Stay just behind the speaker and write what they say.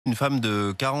Une femme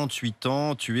de 48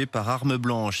 ans tuée par arme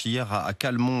blanche hier à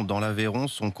Calmont dans l'Aveyron.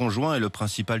 Son conjoint est le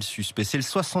principal suspect. C'est le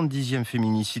 70e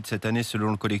féminicide cette année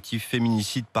selon le collectif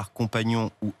Féminicide par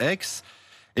compagnon ou ex.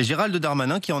 Et Gérald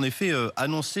Darmanin qui a en effet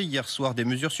annoncé hier soir des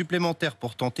mesures supplémentaires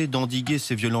pour tenter d'endiguer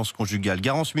ces violences conjugales.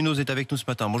 Garance Munoz est avec nous ce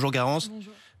matin. Bonjour Garance.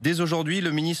 Bonjour. Dès aujourd'hui,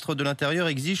 le ministre de l'Intérieur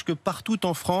exige que partout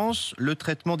en France, le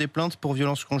traitement des plaintes pour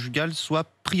violences conjugales soit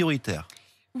prioritaire.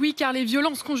 Oui, car les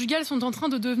violences conjugales sont en train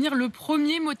de devenir le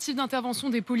premier motif d'intervention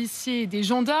des policiers et des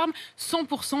gendarmes.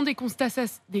 100%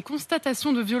 des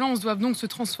constatations de violence doivent donc se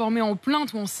transformer en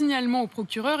plainte ou en signalement au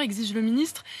procureur, exige le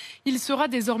ministre. Il sera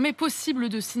désormais possible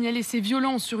de signaler ces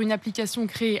violences sur une application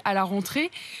créée à la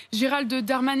rentrée. Gérald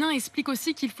Darmanin explique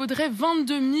aussi qu'il faudrait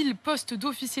 22 000 postes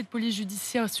d'officiers de police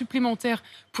judiciaire supplémentaires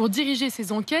pour diriger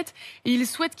ces enquêtes. Et il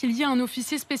souhaite qu'il y ait un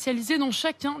officier spécialisé dans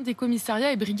chacun des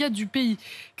commissariats et brigades du pays.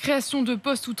 Création de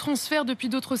postes ou transfert depuis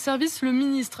d'autres services, le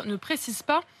ministre ne précise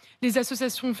pas. Les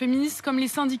associations féministes comme les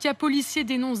syndicats policiers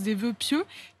dénoncent des vœux pieux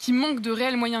qui manquent de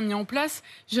réels moyens mis en place.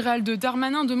 Gérald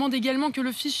Darmanin demande également que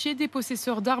le fichier des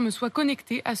possesseurs d'armes soit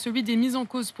connecté à celui des mises en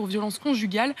cause pour violences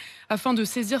conjugales afin de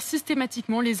saisir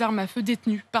systématiquement les armes à feu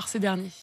détenues par ces derniers.